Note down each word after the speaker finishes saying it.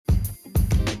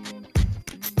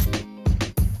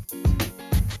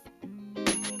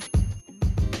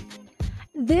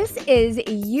This is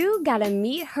You Gotta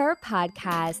Meet Her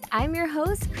podcast. I'm your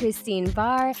host, Christine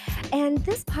Barr, and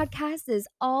this podcast is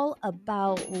all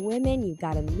about women you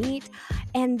gotta meet.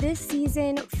 And this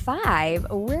season 5,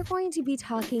 we're going to be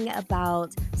talking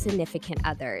about significant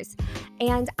others.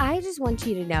 And I just want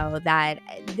you to know that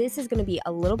this is going to be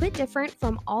a little bit different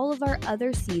from all of our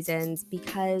other seasons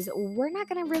because we're not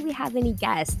going to really have any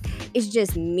guests. It's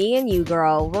just me and you,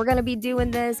 girl. We're going to be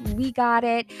doing this. We got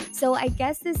it. So I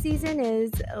guess this season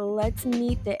is let's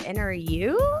meet the inner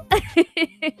you.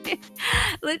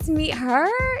 Let's meet her.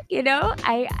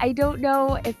 I don't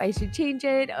know if I should change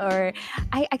it or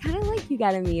I kind of like You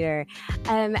Gotta Meet Her.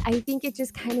 I think it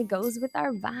just kind of goes with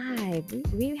our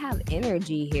vibe. We have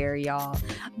energy here, y'all.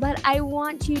 But I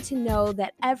want you to know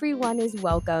that everyone is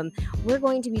welcome. We're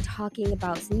going to be talking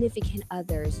about significant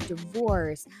others,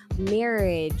 divorce,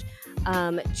 marriage,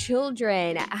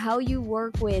 children, how you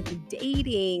work with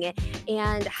dating,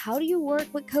 and how do you work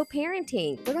with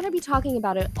co-parenting. We're going to be talking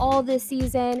about it all this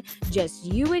season, just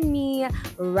you and me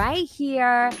right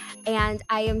here, and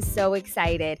I am so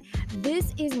excited.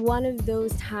 This is one of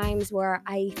those times where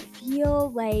I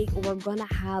feel like we're going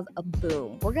to have a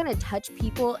boom. We're going to touch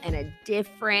people in a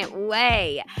different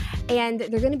way, and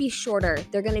they're going to be shorter,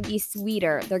 they're going to be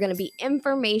sweeter, they're going to be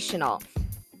informational.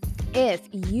 If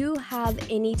you have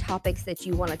any topics that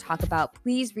you want to talk about,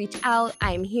 please reach out.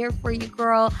 I'm here for you,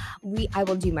 girl. I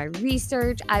will do my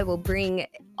research. I will bring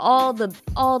all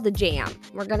the jam.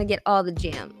 We're gonna get all the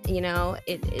jam.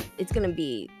 It's gonna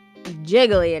be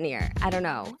jiggly in here. I don't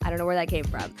know where that came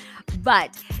from.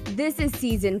 But this is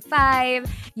season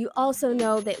 5. You also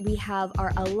know that we have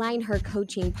our Align Her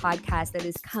coaching podcast that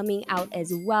is coming out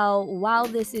as well while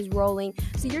this is rolling.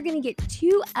 So you're gonna get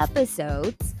 2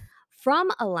 episodes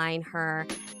from Align Her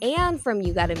and from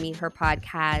You Gotta Meet Her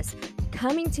podcast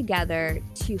coming together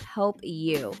to help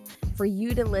you, for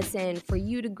you to listen, for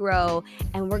you to grow,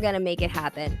 and we're gonna make it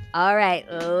happen. All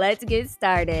right, let's get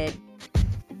started.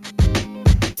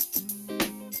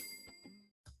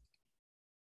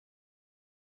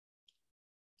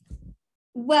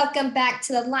 Welcome back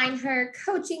to the Align Her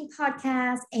Coaching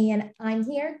Podcast. And I'm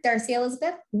here, Darcy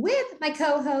Elizabeth, with my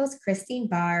co-host, Christine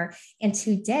Barr. And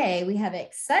today we have an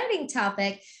exciting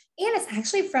topic, and it's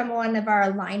actually from one of our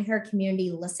Align Her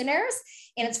community listeners.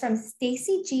 And it's from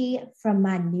Stacy G from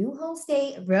my new home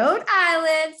state, Rhode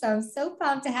Island. So I'm so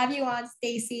pumped to have you on,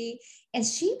 Stacy. And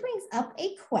she brings up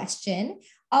a question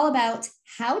all about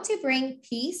how to bring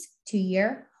peace to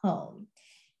your home.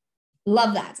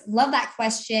 Love that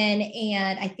question.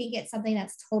 And I think it's something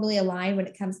that's totally aligned when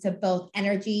it comes to both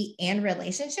energy and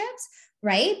relationships,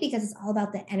 right? Because it's all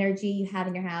about the energy you have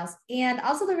in your house and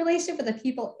also the relationship with the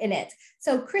people in it.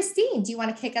 So Christine, do you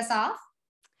want to kick us off?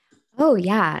 Oh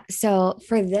yeah. So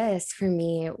for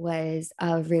me, it was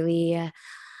a really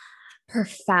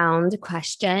profound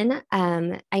question.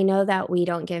 I know that we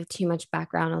don't give too much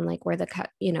background on like where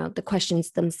the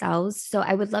questions themselves. So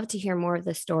I would love to hear more of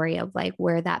the story of like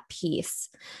where that piece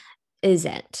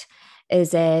isn't.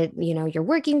 Is it, you're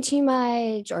working too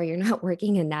much or you're not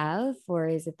working enough? Or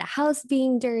is it the house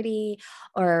being dirty?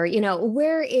 Or,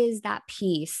 where is that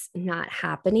piece not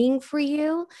happening for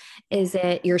you? Is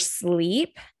it your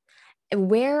sleep?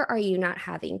 Where are you not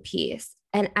having peace?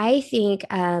 And I think,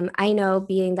 I know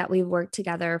being that we've worked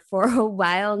together for a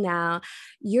while now,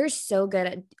 you're so good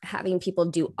at having people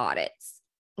do audits.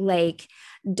 Like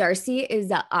Darcy is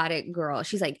the audit girl.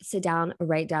 She's like, sit down,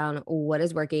 write down what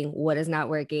is working, what is not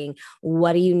working,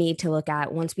 what do you need to look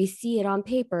at? Once we see it on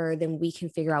paper, then we can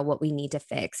figure out what we need to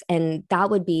fix. And that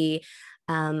would be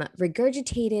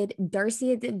regurgitated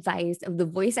Darcy's advice of the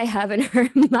voice I have in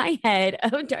my head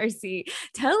of Darcy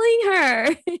telling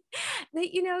her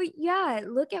that,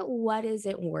 look at what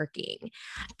isn't working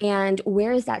and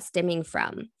where is that stemming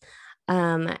from.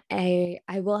 I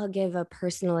will give a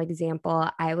personal example.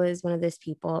 I was one of those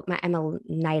people, I'm a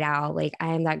night owl. Like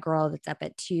I am that girl that's up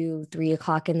at 2-3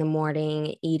 o'clock in the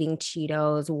morning, eating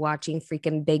Cheetos, watching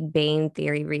freaking Big Bang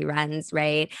Theory reruns.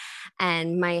 Right.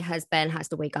 And my husband has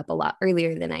to wake up a lot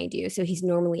earlier than I do. So he's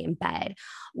normally in bed.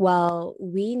 Well,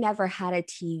 we never had a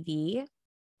TV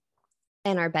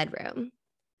in our bedroom.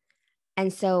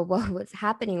 And so what was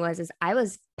happening was I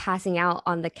was passing out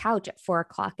on the couch at 4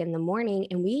 o'clock in the morning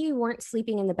and we weren't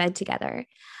sleeping in the bed together.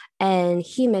 And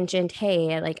he mentioned,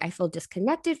 hey, like I feel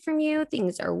disconnected from you.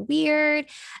 Things are weird.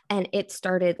 And it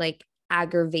started like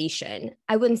aggravation.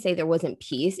 I wouldn't say there wasn't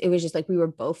peace. It was just like we were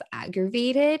both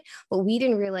aggravated, but we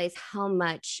didn't realize how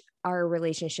much our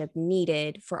relationship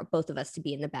needed for both of us to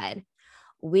be in the bed.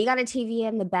 We got a TV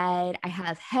in the bed. I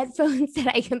have headphones that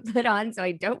I can put on so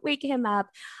I don't wake him up,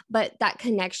 but that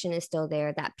connection is still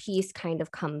there. That peace kind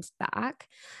of comes back.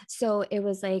 So it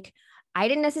was like, I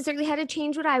didn't necessarily have to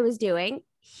change what I was doing.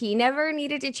 He never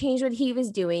needed to change what he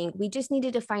was doing. We just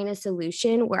needed to find a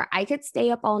solution where I could stay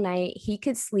up all night, he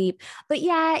could sleep. But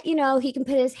yeah, he can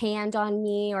put his hand on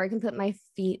me, or I can put my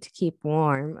feet to keep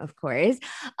warm, of course,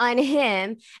 on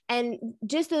him. And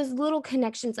just those little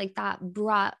connections like that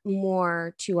brought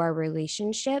more to our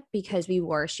relationship because we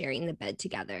were sharing the bed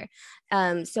together.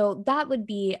 So that would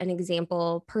be an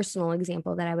example, personal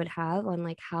example that I would have on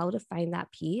like how to find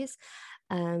that peace.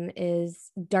 Is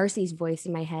Darcy's voice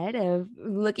in my head of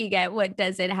looking at what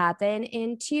doesn't happen,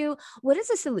 and two, what is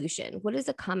a solution? What is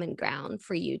a common ground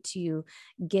for you to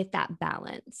get that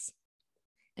balance?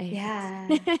 Yeah.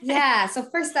 Yeah. So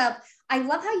first up, I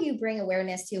love how you bring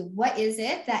awareness to what is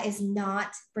it that is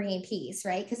not bringing peace,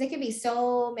 right? Because it could be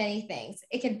so many things.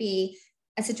 It could be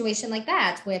a situation like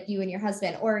that with you and your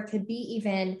husband, or it could be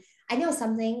even, I know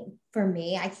something for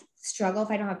me, I struggle if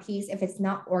I don't have peace, if it's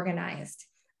not organized,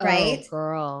 Oh, right?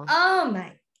 girl. Oh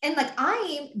my. And like,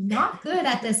 I'm not good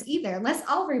at this either. Let's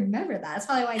all remember that. That's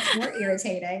probably why it's more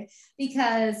irritating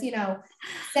because,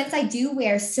 since I do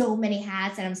wear so many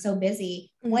hats and I'm so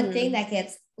busy, one thing that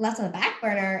gets left on the back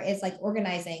burner is like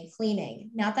organizing, cleaning.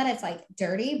 Not that it's like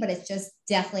dirty, but it's just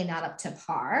definitely not up to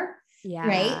par. Yeah.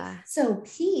 Right. So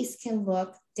peace can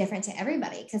look different to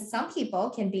everybody because some people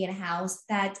can be in a house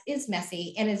that is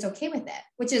messy and is okay with it,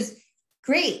 which is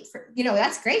great for,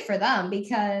 that's great for them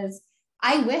because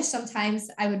I wish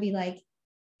sometimes I would be like,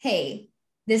 hey,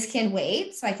 this can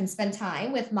wait so I can spend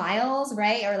time with Miles,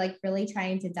 right? Or like really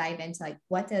trying to dive into like,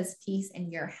 what does peace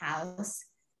in your house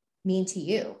mean to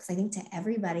you? Because I think to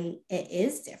everybody, it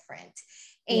is different.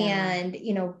 Yeah. And,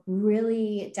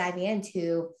 really diving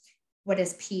into what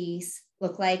does peace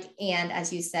look like? And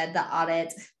as you said, the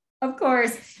audit, of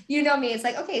course, me, it's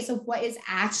like, okay, so what is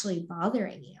actually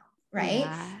bothering you? Right.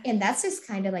 Yeah. And that's just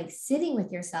kind of like sitting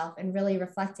with yourself and really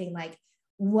reflecting like,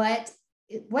 what's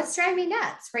driving me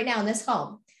nuts right now in this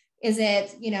home? Is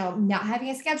it, not having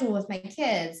a schedule with my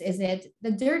kids? Is it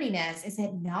the dirtiness? Is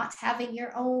it not having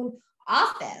your own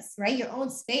office, right? Your own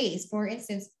space. For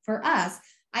instance, for us,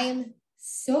 I am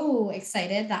so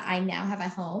excited that I now have a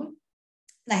home.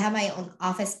 I have my own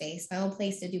office space, my own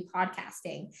place to do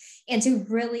podcasting, and to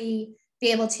really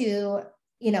be able to,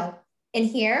 in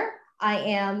here, I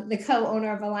am the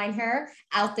co-owner of Align Her.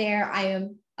 Out there, I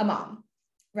am a mom,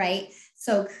 right?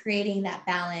 So creating that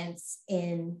balance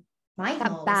in my home.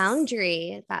 That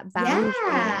boundary.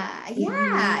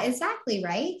 Yeah, exactly,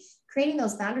 right? Creating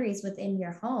those boundaries within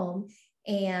your home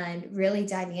and really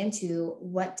diving into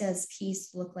what does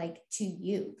peace look like to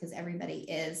you, because everybody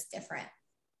is different.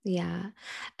 Yeah.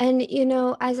 And,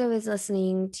 as I was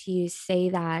listening to you say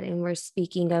that, and we're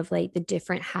speaking of like the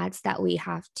different hats that we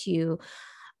have to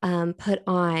put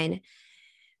on,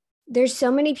 there's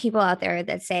so many people out there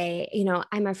that say,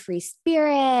 I'm a free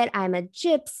spirit, I'm a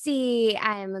gypsy,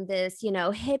 I'm this,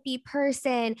 hippie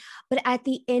person. But at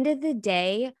the end of the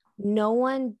day, no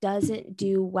one doesn't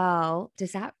do well.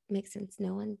 Does that make sense?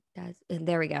 No one does.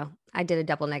 There we go. I did a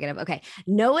double negative. Okay.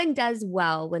 No one does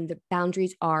well when the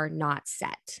boundaries are not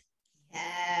set.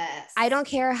 Yes. I don't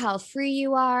care how free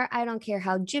you are. I don't care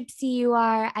how gypsy you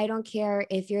are. I don't care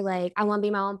if you're like, I want to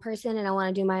be my own person and I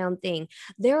want to do my own thing.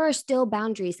 There are still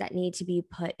boundaries that need to be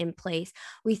put in place.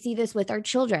 We see this with our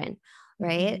children,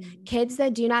 right? Mm-hmm. Kids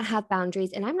that do not have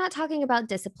boundaries, and I'm not talking about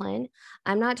discipline,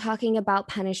 I'm not talking about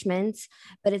punishments,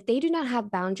 but if they do not have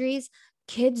boundaries,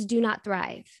 kids do not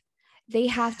thrive. They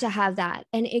have to have that.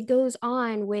 And it goes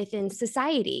on within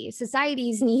society.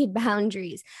 Societies need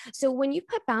boundaries. So when you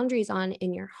put boundaries on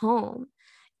in your home,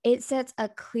 it sets a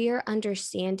clear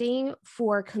understanding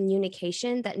for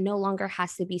communication that no longer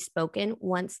has to be spoken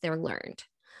once they're learned,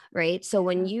 right? So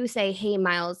when you say, hey,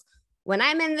 Miles, when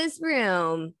I'm in this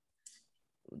room,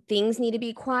 things need to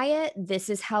be quiet. This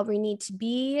is how we need to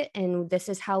be. And this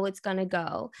is how it's going to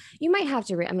go. You might have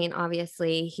to,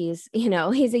 obviously he's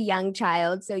a young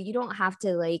child, so you don't have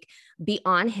to like be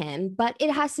on him, but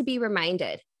it has to be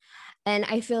reminded. And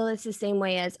I feel it's the same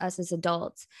way as us as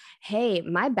adults. Hey,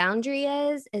 my boundary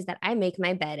is that I make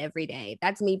my bed every day.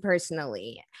 That's me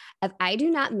personally. If I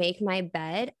do not make my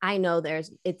bed, I know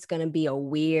it's going to be a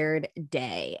weird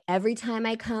day. Every time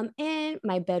I come in,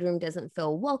 my bedroom doesn't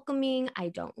feel welcoming. I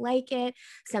don't like it.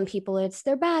 Some people, it's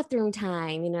their bathroom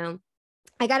time,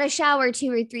 I got to shower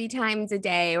 2 or 3 times a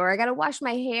day, or I got to wash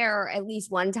my hair at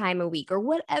least 1 time a week, or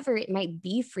whatever it might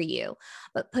be for you.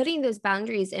 But putting those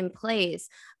boundaries in place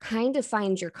kind of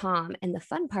finds your calm. And the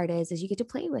fun part is you get to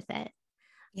play with it.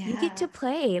 You get to Yeah.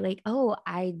 play like, oh,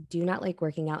 I do not like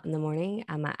working out in the morning.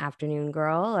 I'm an afternoon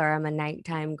girl or I'm a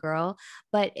nighttime girl.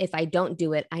 But if I don't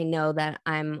do it, I know that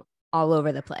I'm all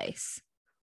over the place.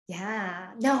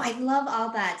 Yeah. No, I love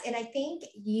all that. And I think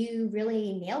you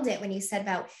really nailed it when you said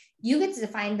about you get to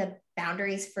define the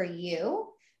boundaries for you,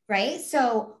 right?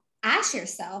 So ask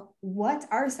yourself, what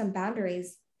are some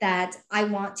boundaries that I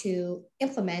want to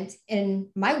implement in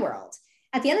my world?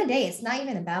 At the end of the day, it's not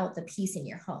even about the peace in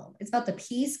your home. It's about the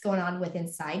peace going on with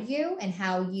inside you and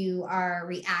how you are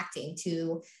reacting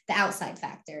to the outside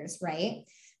factors, right?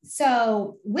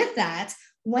 So with that,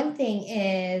 one thing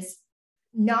is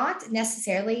not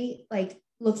necessarily like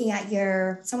looking at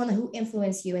your someone who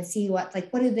influenced you and see what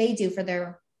do they do for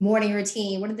their morning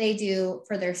routine, what do they do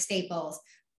for their staples,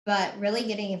 but really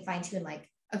getting and fine tune like,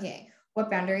 okay, what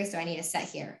boundaries do I need to set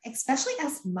here, especially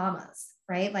as mamas,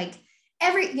 right? Like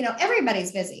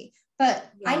everybody's busy, but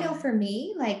I know Yeah. for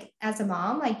me, like as a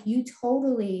mom, like you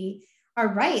totally are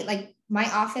right. Like my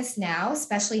office now,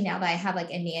 especially now that I have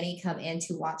like a nanny come in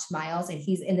to watch Miles and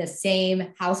he's in the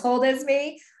same household as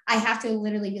me, I have to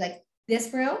literally be like,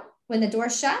 this room, when the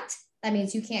door's shut, that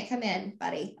means you can't come in,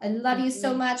 buddy. I love you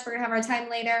so Mhm. much. We're gonna have our time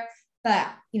later, but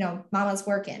mama's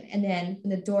working. And then when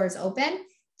the door is open,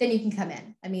 then you can come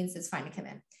in. That means it's fine to come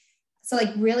in. So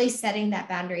like really setting that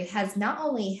boundary has not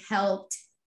only helped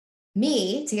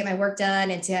me to get my work done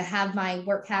and to have my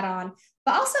work hat on,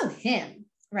 but also him,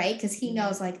 right? Because he Yeah.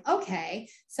 knows, like, okay,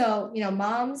 so,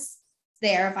 mom's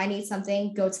there. If I need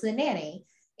something, go to the nanny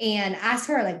and ask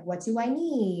her, like, what do I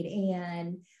need?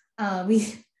 And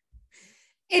we,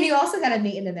 and you also got to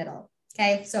meet in the middle.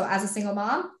 Okay. So as a single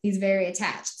mom, he's very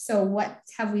attached. So what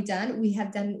have we done? We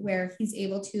have done where he's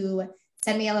able to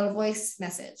send me a little voice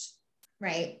message,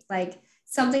 right? Like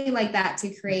something like that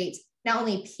to create not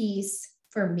only peace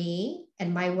for me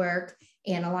and my work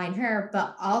and align her,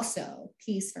 but also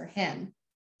peace for him.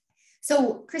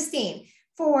 So, Christine,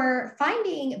 for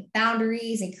finding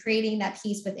boundaries and creating that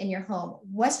peace within your home,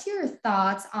 what's your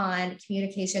thoughts on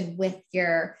communication with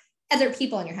your other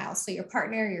people in your house? So, your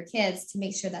partner, your kids, to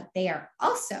make sure that they are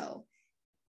also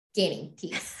gaining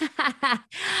peace.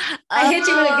 I hit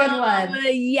you with a good Oh, one.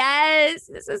 yes.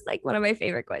 This is like one of my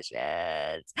favorite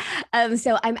questions.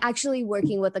 So I'm actually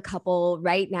working with a couple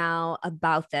right now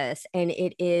about this, and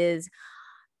it is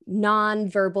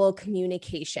nonverbal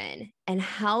communication. And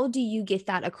how do you get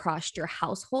that across your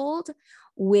household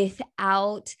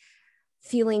without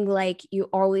feeling like you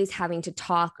always having to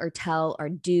talk or tell or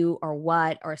do or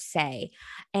what or say?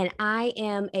 And I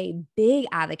am a big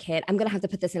advocate. I'm going to have to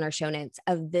put this in our show notes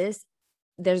of this.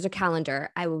 There's a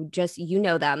calendar. I will just,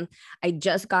 them. I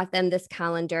just got them this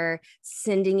calendar,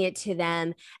 sending it to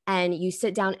them. And you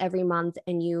sit down every month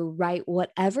and you write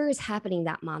whatever is happening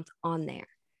that month on there.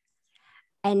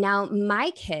 And now my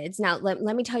kids, now let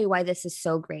me tell you why this is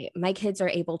so great. My kids are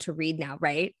able to read now,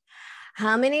 right?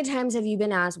 How many times have you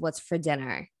been asked what's for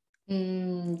dinner?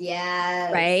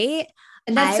 Yes. Right?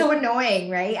 And that's I so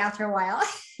annoying, right? After a while.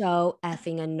 so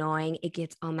effing annoying. It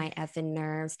gets on my effing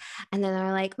nerves. And then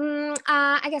they're like,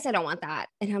 I guess I don't want that.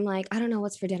 And I'm like, I don't know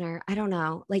what's for dinner. I don't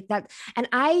know. Like that. And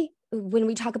when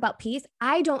we talk about peace,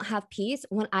 I don't have peace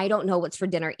when I don't know what's for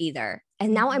dinner either.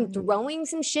 And now I'm Mhm. throwing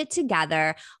some shit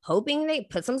together, hoping they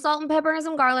put some salt and pepper and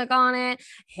some garlic on it,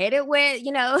 hit it with,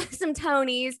 some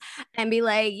Tonys and be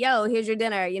like, yo, here's your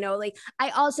dinner. Like I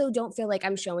also don't feel like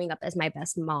I'm showing up as my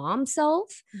best mom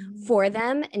self for Mhm.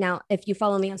 them. Now, if you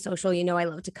follow me on social, I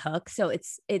love to cook. So it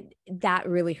that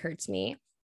really hurts me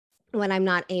when I'm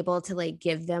not able to like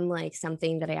give them like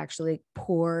something that I actually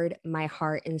poured my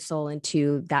heart and soul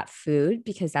into that food,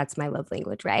 because that's my love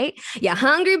language, right? Yeah,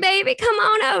 hungry baby, come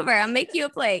on over. I'll make you a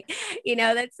plate.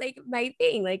 That's like my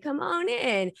thing. Like, come on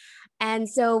in. And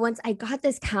so once I got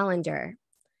this calendar,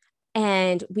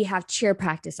 and we have cheer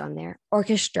practice on there,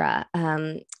 orchestra.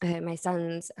 My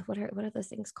son's what are those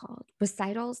things called?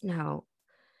 Recitals? No,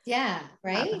 Yeah,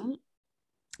 right?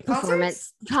 Concerts?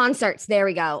 performance concerts, there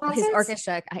we go. His Concerts?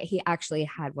 orchestra, he actually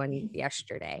had one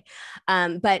yesterday.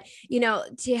 But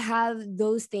to have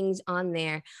those things on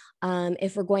there,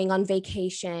 if we're going on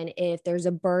vacation, if there's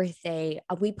a birthday,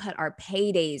 we put our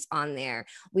paydays on there.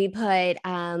 We put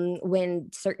when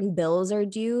certain bills are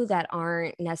due that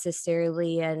aren't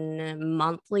necessarily a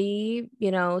monthly,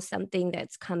 something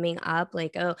that's coming up,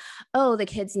 like oh, the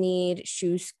kids need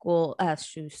school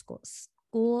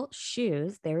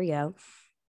shoes, there we go.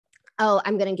 Oh,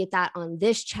 I'm going to get that on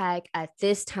this check at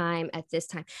this time, at this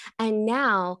time. And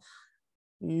now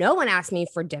no one asked me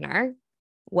for dinner.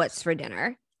 What's for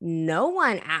dinner? No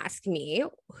one asked me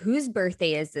whose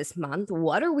birthday is this month.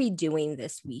 What are we doing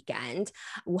this weekend?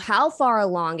 How far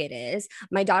along it is.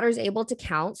 My daughter's able to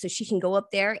count, so she can go up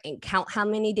there and count how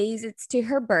many days it's to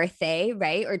her birthday,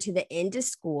 right? Or to the end of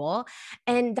school.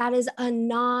 And that is a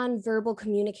non-verbal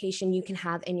communication you can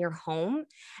have in your home.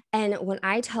 And when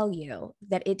I tell you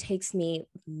that it takes me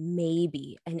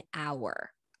maybe an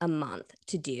hour a month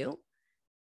to do,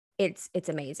 it's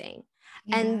amazing.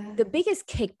 And Yeah. the biggest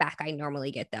kickback I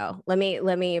normally get, though, let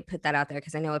me put that out there,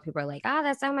 because I know what people are like,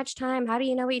 that's so much time. How do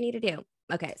you know what you need to do?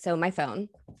 Okay, so my phone,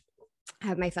 I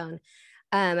have my phone.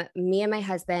 Me and my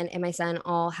husband and my son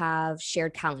all have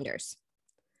shared calendars.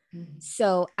 Mhm.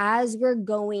 So as we're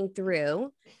going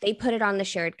through, they put it on the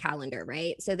shared calendar,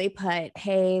 right? So they put,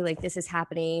 hey, like this is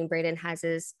happening. Braden has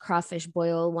his crawfish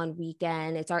boil one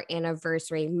weekend. It's our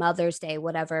anniversary, Mother's Day,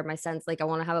 whatever. My son's like, I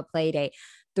want to have a play day.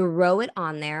 Throw it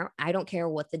on there. I don't care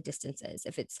what the distance is.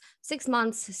 If it's 6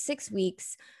 months, 6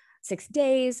 weeks, 6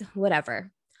 days,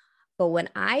 whatever. But when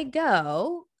I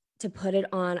go to put it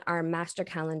on our master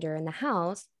calendar in the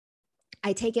house,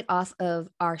 I take it off of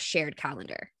our shared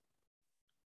calendar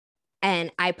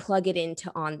and I plug it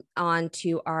into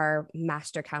onto our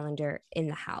master calendar in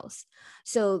the house.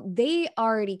 So they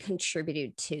already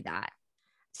contributed to that.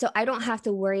 So I don't have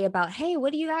to worry about, hey,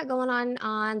 what do you got going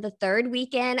on the third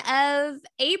weekend of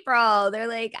April? They're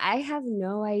like, I have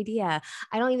no idea.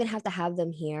 I don't even have to have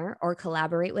them here or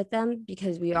collaborate with them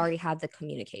because we already have the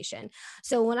communication.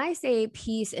 So when I say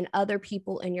peace and other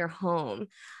people in your home,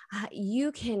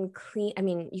 you can clean. I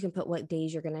mean, you can put what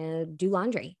days you're going to do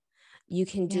laundry. You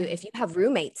can do, Yeah. if you have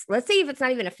roommates, let's say if it's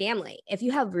not even a family, if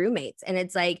you have roommates and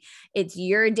it's like, it's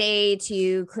your day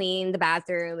to clean the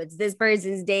bathroom, it's this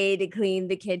person's day to clean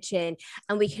the kitchen,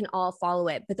 and we can all follow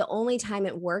it. But the only time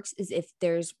it works is if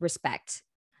there's respect,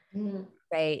 Mhm.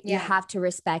 right? You Yeah. have to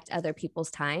respect other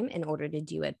people's time in order to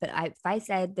do it. But if I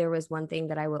said there was one thing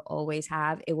that I will always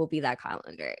have, it will be that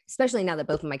calendar, especially now that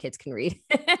both of my kids can read.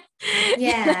 Yeah.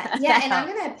 Yeah. That And I'm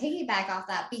helps. going to piggyback off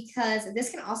that because this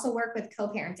can also work with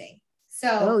co-parenting. Oh,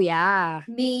 So yeah.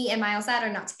 me and my dad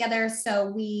are not together.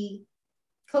 So we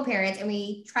co-parent and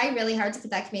we try really hard to put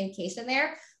that communication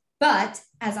there. But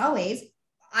as always,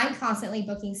 I'm constantly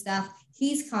booking stuff.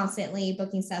 He's constantly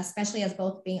booking stuff, especially as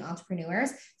both being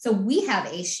entrepreneurs. So we have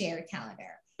a shared calendar.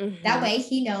 That Mhm. way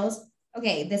he knows,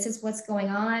 okay, this is what's going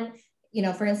on. You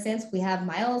know, for instance, we have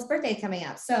Miles' birthday coming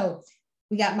up. So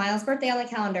we got Miles' birthday on the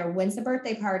calendar. When's the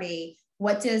birthday party?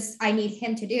 What does I need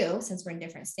him to do since we're in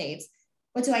different states?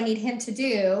 What do I need him to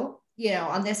do, you know,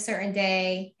 on this certain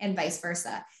day and vice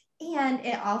versa? And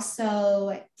it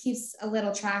also keeps a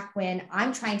little track when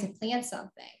I'm trying to plan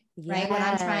something, right? When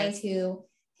I'm trying Yes. to,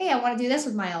 hey, I want to do this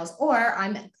with Miles, or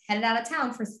I'm headed out of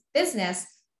town for business.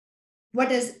 What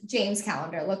does James'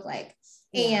 calendar look like?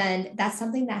 Yeah. And that's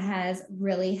something that has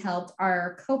really helped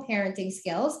our co-parenting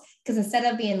skills. Because instead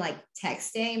of being like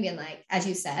texting, being like, as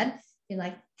you said, being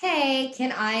like, hey,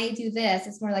 can I do this?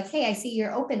 It's more like, hey, I see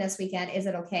you're open this weekend. Is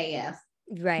it okay if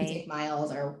we Right. take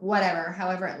Miles or whatever,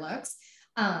 however it looks?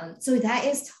 So that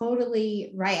is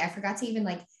totally right. I forgot to even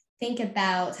like think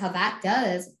about how that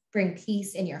does bring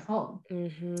peace in your home.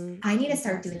 Mm-hmm. I need to It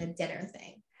start does. doing the dinner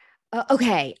thing.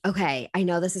 Okay. Okay. I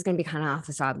know this is going to be kind of off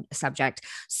the subject.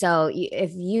 So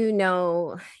if you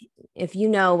know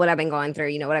what I've been going through,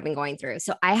 you know what I've been going through.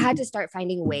 So I had to start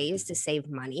finding ways to save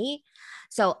money.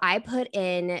 So I put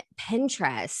in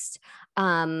Pinterest,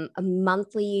 a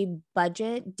monthly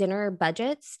budget, dinner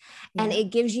budgets, and Yeah.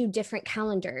 it gives you different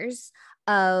calendars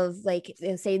of like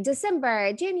say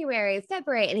December, January,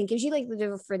 February, and it gives you like the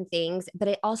different things, but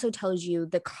it also tells you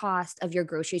the cost of your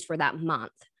groceries for that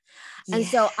month. And Yeah.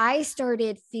 so I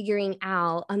started figuring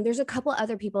out, there's a couple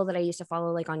other people that I used to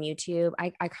follow like on YouTube. I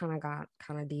kind of got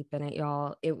kind of deep in it,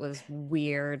 y'all. It was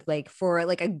weird. Like for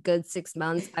like a good 6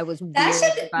 months, I was weird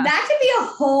about That could be a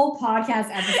whole podcast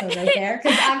episode right there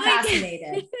because I'm like,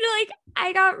 fascinated. like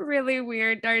I got really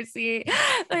weird, Darcy.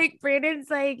 Like Brandon's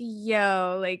like,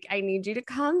 yo, like I need you to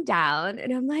calm down.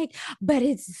 And I'm like, but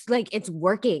it's like it's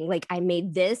working. Like I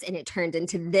made this and it turned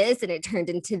into this and it turned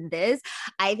into this.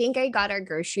 I think I got our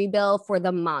grocery bill for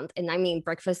the month. And I mean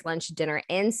breakfast, lunch, dinner,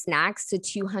 and snacks to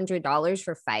 $200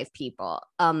 for 5 people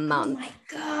a Oh month. my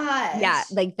Yeah,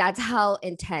 gosh. like that's how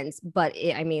intense. But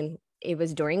I mean, it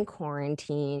was during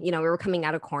quarantine. You know, we were coming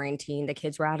out of quarantine. The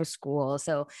kids were out of school,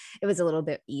 so it was a little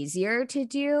bit easier to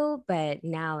do. But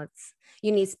now it's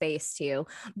you need space too.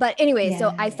 But anyway, so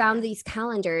Yeah, I yeah, found these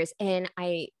calendars and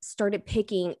I started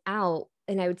picking out.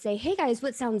 And I would say, "Hey guys,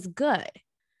 what sounds good?"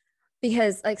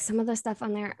 Because like some of the stuff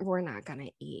on there, we're not gonna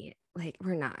eat. Like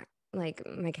we're not. Like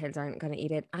my kids aren't gonna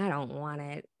eat it. I don't want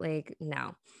it. Like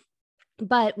no.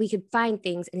 but we could find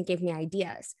things and it gave me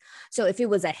ideas. So if it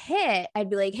was a hit, I'd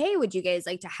be like, hey, would you guys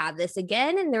like to have this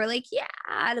again? And they were like, yeah.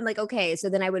 And I'm like, okay. So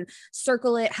then I would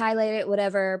circle it, highlight it,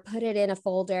 whatever, put it in a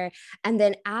folder. And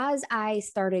then as I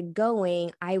started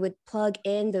going, I would plug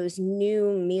in those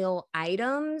new meal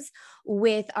items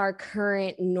with our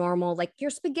current normal, like your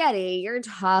spaghetti, your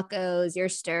tacos, your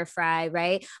stir fry,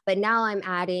 right? But now I'm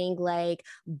adding like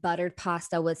buttered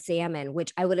pasta with salmon,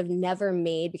 which I would have never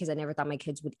made because I never thought my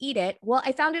kids would eat it. Well,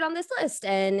 I found it on this list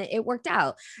and it worked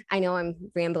out. I know I'm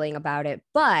rambling about it,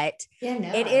 but Yeah,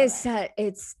 no, it is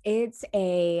it's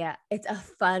a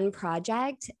fun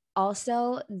project.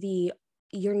 Also, the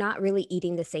you're not really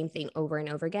eating the same thing over and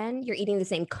over again. You're eating the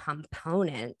same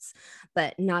components,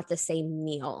 but not the same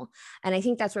meal. And I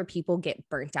think that's where people get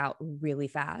burnt out really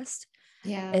fast.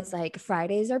 yeah. It's like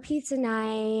Fridays are pizza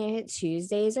night,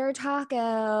 Tuesdays are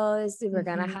tacos. We're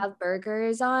gonna Mhm. have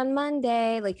burgers on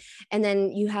Monday. Like, and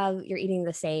then you're eating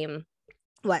the same,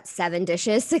 what, 7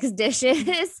 dishes, 6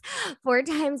 dishes, 4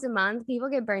 times a month. People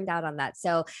get burned out on that.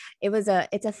 So it's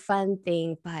a fun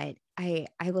thing, but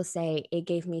I will say it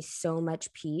gave me so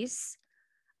much peace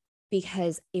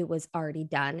because it was already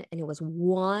done and it was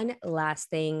one last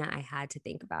thing I had to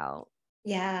think about.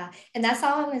 Yeah. And that's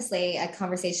honestly a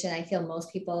conversation I feel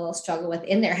most people struggle with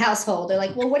in their household. They're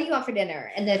like, well, what do you want for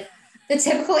dinner? And the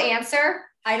typical answer,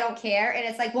 I don't care. And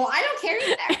it's like, well, I don't care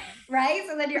either. Right.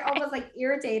 So then you're almost like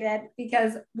irritated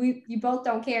because you both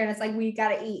don't care. And it's like, we got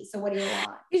to eat. So what do you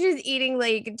want? You're just eating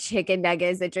like chicken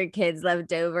nuggets that your kids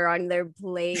left over on their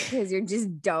plate because you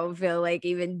just don't feel like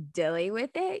even dealing with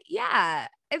it. Yeah,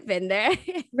 I've been there.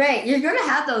 Right. You're going to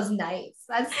have those nights.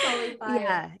 That's totally fine.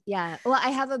 Yeah, yeah. Well, I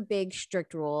have a big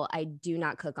strict rule. I do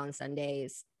not cook on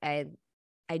Sundays. I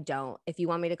don't. If you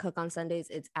want me to cook on Sundays,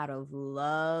 it's out of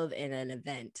love in an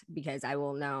event because I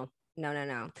will know. No, no,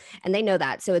 no. And they know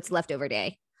that. So it's leftover day.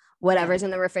 Yeah. Whatever's in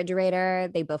the refrigerator,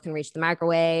 they both can reach the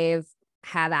microwave,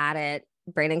 have at it.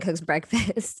 Brandon cooks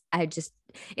breakfast.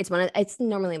 It's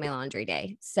normally my laundry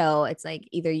day. So it's like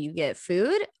either you get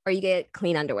food or you get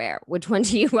clean underwear. Which one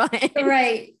do you want?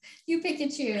 Right. You pick and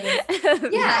choose. Yeah. And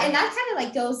Right. that kind of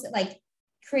like goes like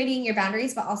creating your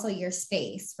boundaries, but also your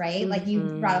space, right? Like you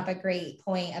brought Mhm. up a great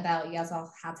point about you guys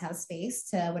all have to have space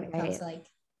to when it comes Right. to like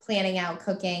planning out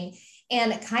cooking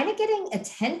and kind of getting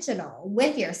intentional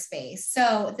with your space.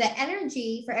 So the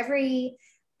energy for every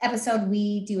episode,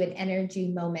 we do an energy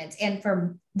moment. And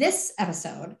for this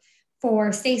episode,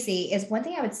 for Stacy, is one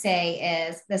thing I would say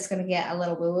is this going to get a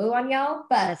little woo woo on y'all,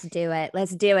 but Let's do it.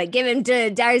 Let's do it. Give him to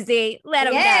Darcy. Let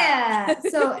him yeah. go.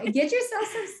 So get yourself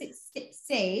some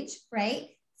sage, right?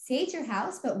 Sage your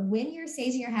house. But when you're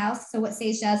saging your house, so what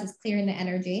sage does is clearing the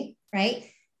energy, right?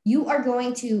 You are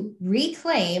going to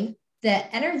reclaim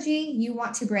the energy you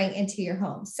want to bring into your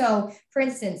home. So, for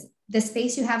instance, the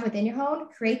space you have within your home,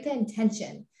 create the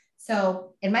intention.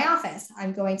 So, in my office,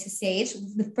 I'm going to sage.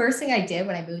 The first thing I did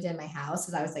when I moved in my house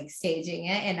is I was like staging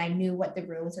it and I knew what the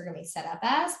rooms were going to be set up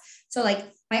as. So, like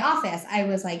my office, I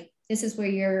was like, this is where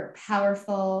your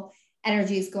powerful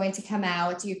energy is going to come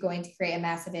out. You're going to create a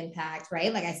massive impact,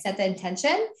 right? Like I set the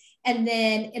intention. And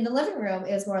then in the living room,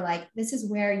 it was more like, this is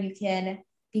where you can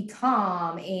be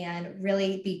calm and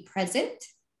really be present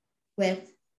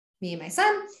with me and my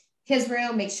son. His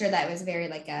room, make sure that it was very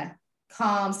like a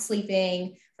calm,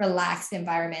 sleeping, relaxed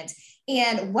environment.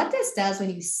 And what this does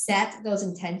when you set those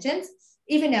intentions,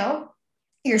 even though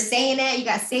you're saying it, you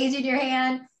got sage in your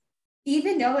hand,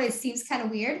 even though it seems kind of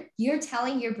weird, you're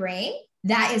telling your brain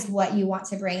that is what you want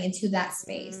to bring into that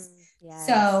space. Yes.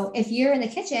 So if you're in the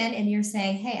kitchen and you're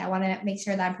saying, hey, I want to make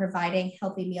sure that I'm providing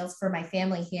healthy meals for my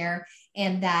family here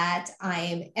and that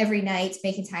I'm every night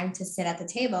making time to sit at the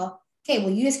table, okay,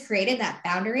 well, you just created that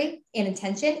boundary and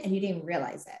intention and you didn't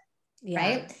realize it, Yeah.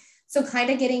 right? So kind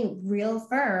of getting real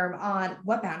firm on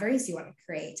what boundaries you want to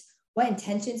create. What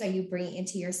intentions are you bringing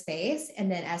into your space?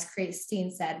 And then, as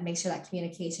Christine said, make sure that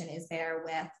communication is there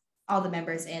with all the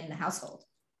members in the household.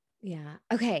 Yeah.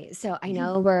 Okay. So I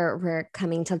know we're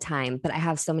coming to time, but I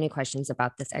have so many questions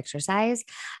about this exercise,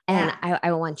 and Yeah.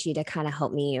 I want you to kind of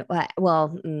help me.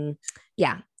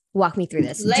 Yeah, walk me through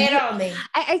this. Lay it on me.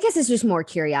 I guess it's just more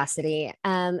curiosity.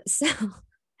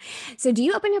 So do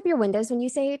you open up your windows when you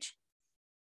sage?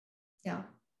 No.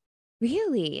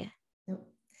 Really?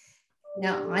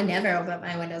 No, I never open up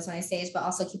my windows when I stage, but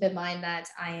also keep in mind that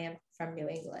I am from New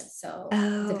England. So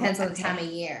it depends on the time of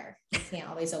year. You can't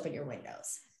always open your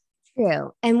windows.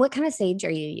 True. And what kind of sage are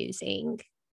you using?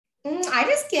 I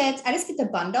just get the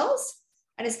bundles.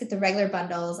 I just get the regular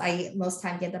bundles. I most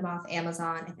time get them off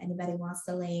Amazon. If anybody wants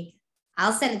the link,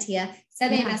 I'll send it to you.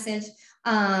 Send me a message.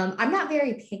 I'm not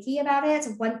very picky about it.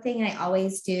 One thing I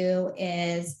always do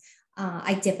is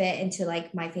I dip it into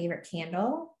like my favorite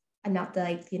candle. I'm not the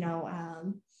like,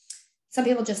 some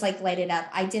people just like light it up.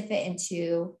 I dip it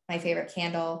into my favorite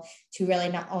candle to really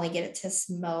not only get it to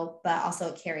smoke, but also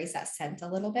it carries that scent a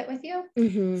little bit with you.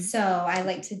 Mm-hmm. So I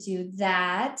like to do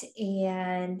that.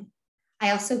 And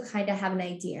I also kind of have an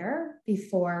idea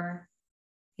before,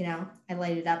 I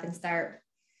light it up and start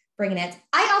bringing it.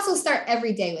 I also start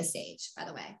every day with sage, by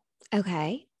the way.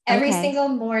 Okay. Every single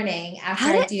morning after How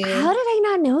I did do. I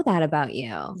not know that about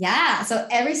you? Yeah. So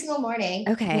every single morning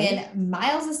Okay. when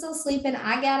Miles is still sleeping,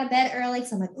 I get out of bed early.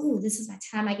 So I'm like, ooh, this is my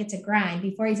time I get to grind.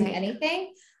 Before I do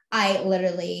anything, I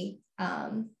literally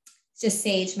just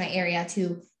sage my area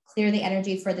to clear the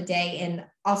energy for the day and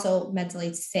also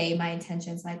mentally say my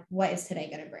intentions, like what is today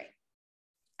going to bring?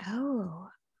 Oh,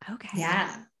 okay.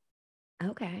 Yeah.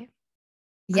 Okay.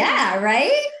 Yeah,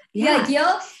 right? Yeah.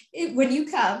 Like when you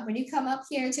come up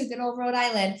here to good old Rhode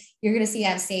Island, you're gonna see I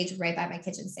have sage right by my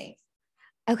kitchen sink.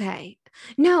 Okay.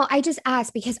 No, I just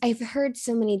asked because I've heard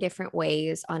so many different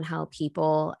ways on how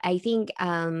people, I think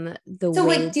the So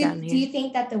ways what down do you here.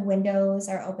 think that the windows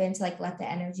are open to like let the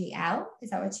energy out? Is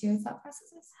that what your thought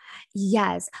process is?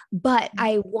 Yes, but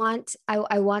I want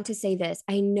to say this.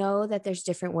 I know that there's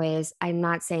different ways. I'm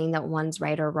not saying that one's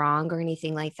right or wrong or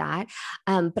anything like that.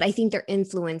 But I think they're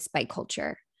influenced by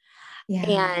culture.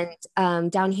 Yeah.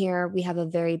 And down here, we have a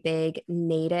very big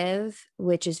native,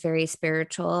 which is very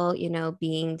spiritual,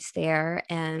 beings there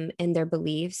and in their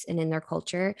beliefs and in their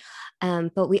culture.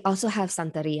 But we also have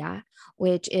Santeria,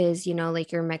 which is,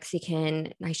 like your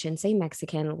Mexican, I shouldn't say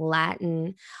Mexican,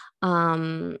 Latin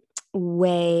um,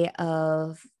 way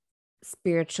of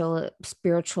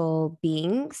spiritual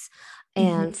beings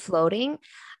and Mm-hmm. floating.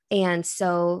 And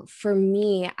so for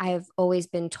me, I've always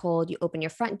been told you open your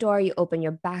front door, you open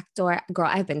your back door. Girl,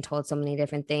 I've been told so many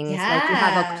different things. Like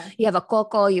Yeah. you have a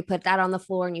coco, you put that on the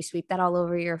floor and you sweep that all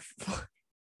over your floor.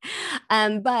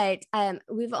 But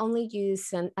we've only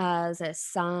used the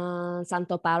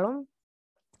Santo Palo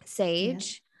Yeah.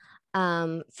 sage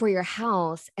for your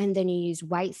house, and then you use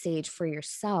white sage for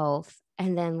yourself,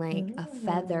 and then like a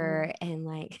feather Ooh. and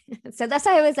like so that's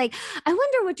why I was like, I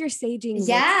wonder what your saging looks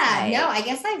Yeah. No, like. I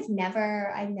guess I've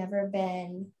never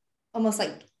been almost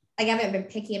like I haven't been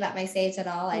picky about my sage at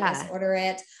all. I just Yeah. order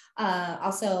it.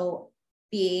 Also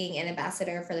being an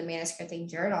ambassador for the manuscripting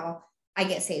journal, I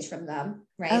get sage from them,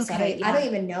 right? So Okay. I don't Yeah.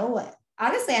 even know what,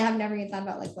 honestly, I have never even thought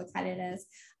about like what kind it is.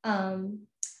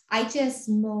 I just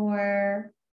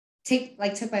more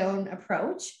took my own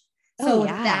approach. Oh So with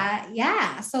yeah. that,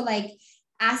 yeah. So like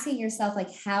asking yourself like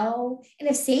how, and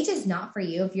if sage is not for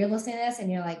you, if you're listening to this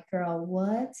and you're like, girl,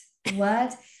 what,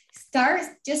 start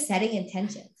just setting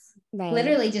intentions. Right.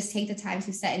 Literally just take the time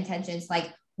to set intentions.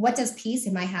 Like, what does peace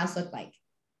in my house look like?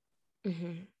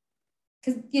 Mm-hmm.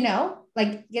 Because,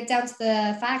 like get down to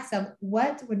the facts of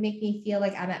what would make me feel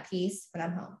like I'm at peace when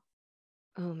I'm home.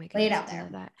 Oh my Lay it goodness, out I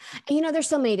love there. that. And there's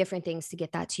so many different things to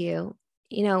get that to you.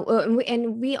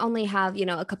 And we only have,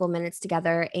 a couple minutes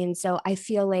together. And so I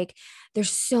feel like there's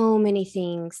so many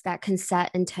things that can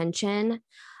set intention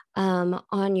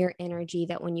on your energy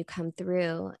that when you come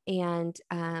through. And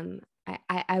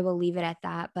I will leave it at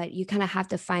that, but you kind of have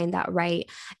to find that right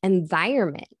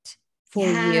environment for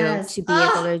you Yes. to be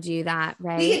able Oh, to do that, we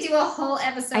right? could do a whole I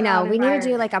episode know on we need to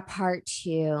do environment. like a part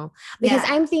two because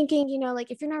Yeah. I'm thinking,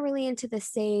 like if you're not really into the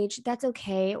sage, that's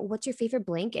okay. What's your favorite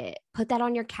blanket? Put that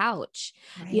on your couch.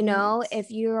 Right.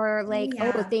 If you're Oh, like,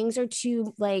 oh, yeah. things are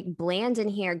too like bland in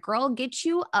here, girl, get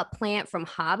you a plant from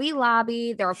Hobby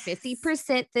Lobby. They're Yes.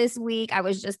 50% this week. I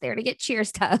was just there to get cheer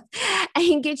stuff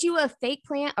and get you a fake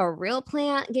plant, a real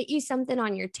plant, get you something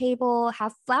on your table,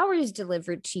 have flowers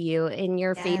delivered to you in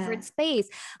your Yeah. favorite space.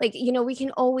 Like, we can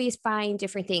always find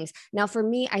different things. Now, for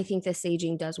me, I think the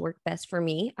saging does work best for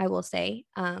me, I will say.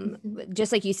 Mhm.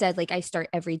 Just like you said, like I start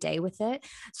every day with it.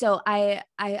 So I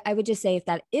would just say if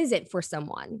that isn't for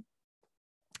someone,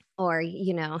 or,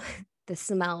 the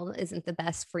smell isn't the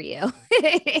best for you.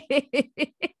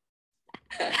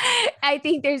 I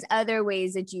think there's other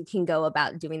ways that you can go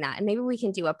about doing that. And maybe we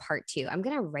can do a part two. I'm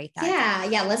going to write that Yeah,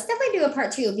 down. yeah, let's definitely do a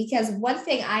part two because one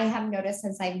thing I have noticed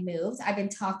since I've moved, I've been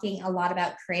talking a lot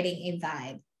about creating a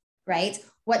vibe, right?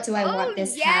 What do I Oh, want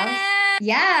this house? yeah.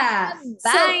 Yeah. So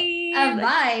a Vibe.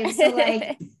 vibe. So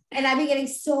like, and I've been getting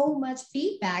so much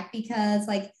feedback because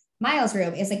like Miles'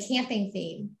 room is a camping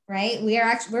theme, right?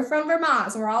 We're from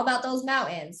Vermont, so we're all about those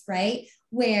mountains, right?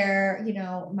 Where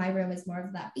my room is more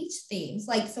of that beach themes,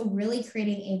 like so really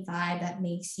creating a vibe that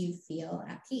makes you feel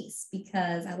at peace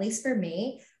because at least for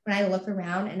me when I look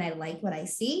around and I like what I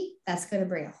see, that's going to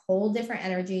bring a whole different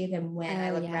energy than when I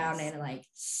Oh, look around yes. and like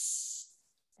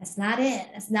that's not it,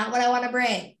 that's not what I want to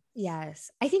bring.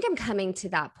 Yes. I think I'm coming to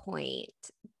that point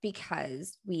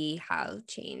because we have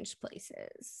changed places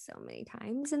so many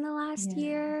times in the last Yeah.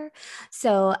 year.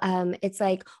 So it's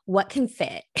like, what can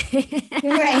fit?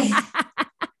 Right.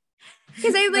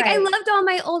 Because I Right. loved all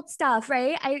my old stuff,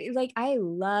 right? I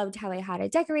loved how I had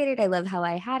it decorated. I love how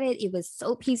I had it. It was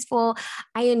so peaceful.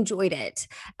 I enjoyed it.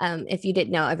 If you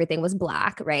didn't know, everything was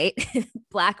black, right?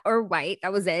 Black or white.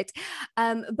 That was it.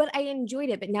 But I enjoyed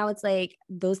it. But now it's like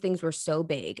those things were so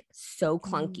big, so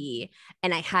clunky,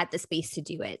 and I had the space to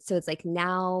do it. So it's like,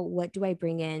 now what do I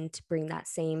bring in to bring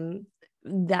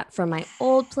that from my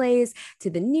old place to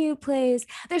the new place?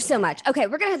 There's so much. Okay,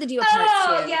 we're gonna have to do a part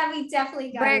Oh, two. yeah, we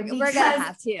definitely got to, We're gonna because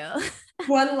have to.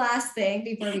 one last thing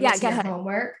before we Yeah, get to go your ahead.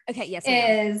 homework Okay, yes,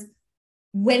 ma'am. is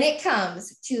when it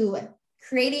comes to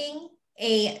creating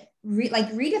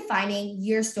like redefining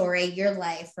your story, your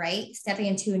life, right? Stepping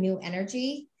into a new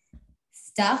energy,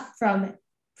 stuff from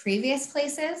previous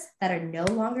places that are no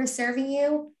longer serving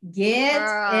you, get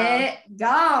Girl, it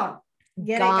gone.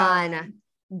 Get it gone,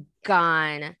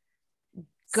 gone,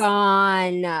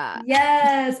 gone.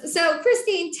 Yes. So,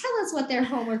 Christine, tell us what their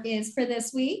homework is for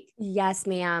this week. Yes,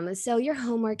 ma'am. So your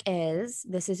homework is,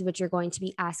 this is what you're going to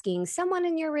be asking someone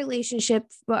in your relationship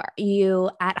for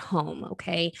you at home,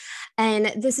 okay?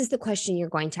 And this is the question you're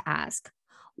going to ask.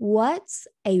 What's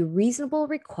a reasonable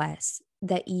request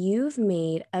that you've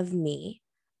made of me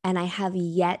and I have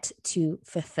yet to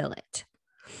fulfill it?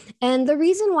 And the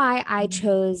reason why I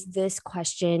chose this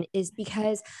question is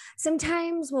because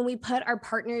sometimes when we put our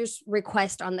partner's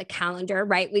request on the calendar,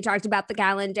 right? We talked about the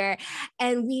calendar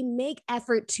and we make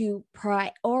effort to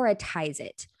prioritize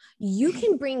it. You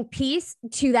can bring peace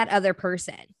to that other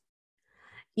person.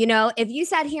 You know, if you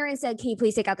sat here and said, "Can you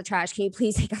please take out the trash? Can you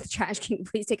please take out the trash? Can you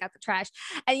please take out the trash?"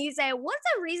 And you say, "What's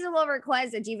a reasonable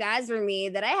request that you've asked for me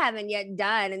that I haven't yet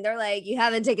done?" And they're like, "You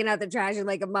haven't taken out the trash in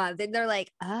like a month." And they're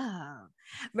like, "Oh,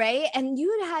 right." And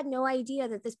you had no idea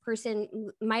that this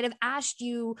person might have asked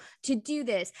you to do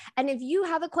this. And if you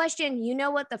have a question, you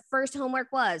know what the first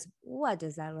homework was? What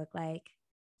does that look like?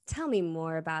 Tell me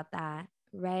more about that.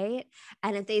 Right.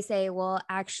 And if they say, well,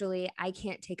 actually, I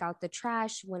can't take out the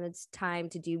trash when it's time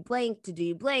to do blank,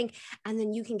 and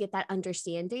then you can get that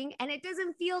understanding. And it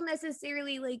doesn't feel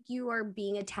necessarily like you are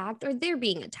being attacked or they're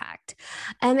being attacked.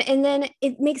 And then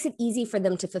it makes it easy for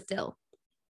them to fulfill.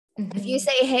 If you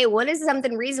say, hey, what is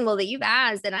something reasonable that you've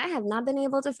asked that I have not been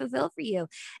able to fulfill for you?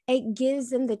 It gives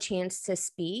them the chance to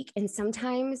speak. And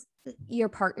sometimes your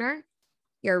partner,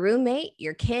 your roommate,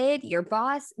 your kid, your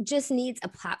boss just needs a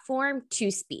platform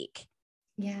to speak.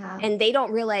 Yeah. And they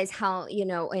don't realize how, you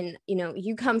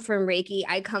come from Reiki,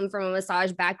 I come from a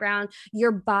massage background.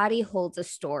 Your body holds a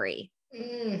story,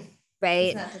 right?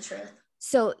 Isn't that the truth?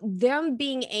 So them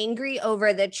being angry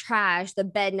over the trash, the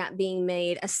bed not being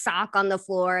made, a sock on the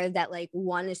floor that like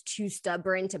one is too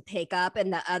stubborn to pick up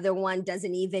and the other one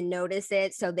doesn't even notice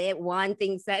it. So they one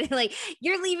thinks that like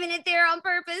you're leaving it there on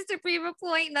purpose to prove a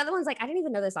point. And the other one's like, I didn't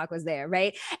even know the sock was there,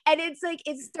 right? And it's like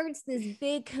it starts this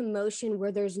big commotion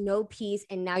where there's no peace,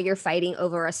 and now you're fighting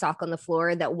over a sock on the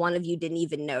floor that one of you didn't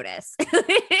even notice.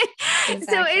 Exactly.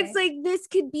 So it's like this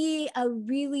could be a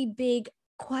really big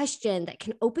question that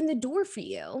can open the door for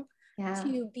you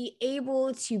to be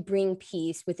able to bring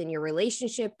peace within your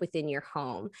relationship, within your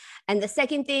home. And the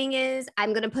second thing is,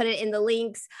 I'm going to put it in the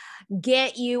links,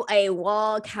 get you a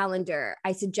wall calendar.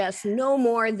 I suggest no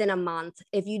more than a month.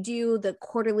 If you do the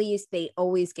quarterlies, they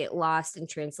always get lost in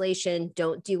translation.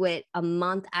 Don't do it a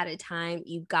month at a time.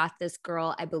 You got this,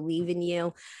 girl. I believe in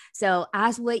you. So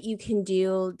ask what you can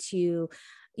do to,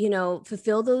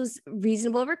 fulfill those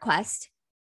reasonable requests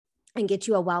and get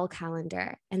you a wall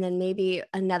calendar. And then maybe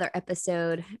another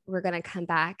episode, we're going to come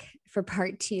back for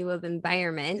part 2 of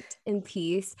environment and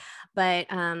peace. But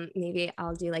maybe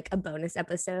I'll do like a bonus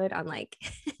episode on like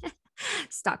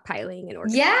stockpiling and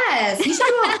organizing. Yes. You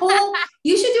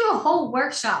should do a whole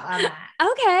workshop on that.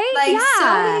 Okay. Like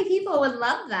so many people would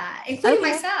love that, including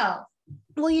myself.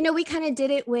 Well, we kind of did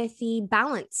it with the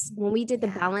balance. When we did the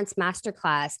balance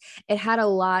masterclass, it had a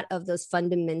lot of those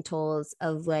fundamentals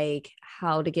of like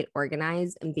how to get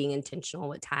organized and being intentional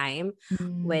with time,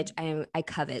 which I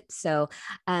covet. So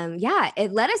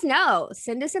let us know.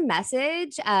 Send us a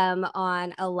message on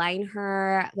alignher.co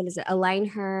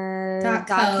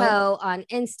on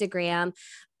Instagram.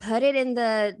 Put it in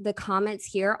the comments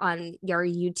here on your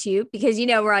YouTube, because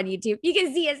we're on YouTube. You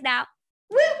can see us now.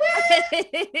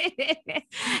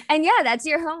 And that's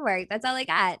your homework. That's all I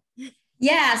got.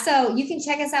 Yeah, so you can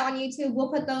check us out on YouTube.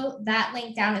 We'll put that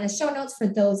link down in the show notes for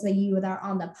those of you that are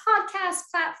on the podcast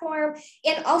platform.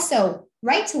 And also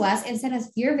write to us and send us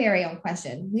your very own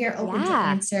question. We are open to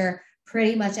answer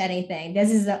pretty much anything.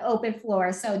 This is an open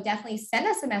floor. So definitely send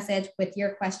us a message with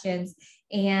your questions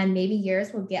and maybe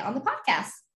yours will get on the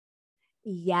podcast.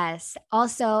 Yes.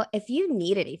 Also, if you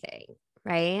need anything,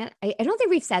 right? I don't think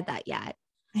we've said that yet.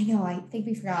 I know. I think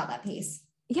we forgot that piece.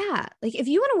 Yeah. Like if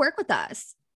you want to work with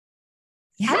us,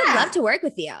 Yeah. I would love to work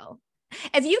with you.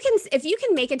 If you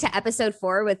can make it to episode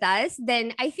 4 with us,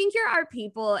 then I think you're our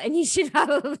people and you should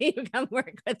probably come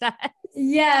work with us.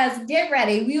 Yes, get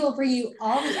ready. We will bring you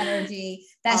all the energy,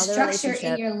 that structure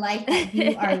in your life that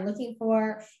you are looking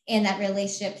for, and that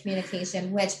relationship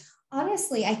communication, which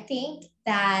honestly, I think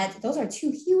that those are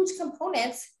 2 huge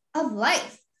components of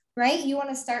life, right? You want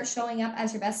to start showing up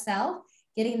as your best self.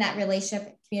 Getting that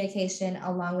relationship communication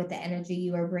along with the energy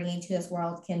you are bringing to this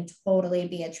world can totally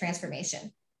be a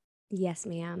transformation. Yes,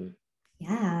 ma'am.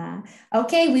 Yeah.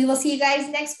 Okay. We will see you guys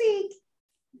next week.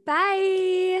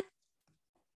 Bye.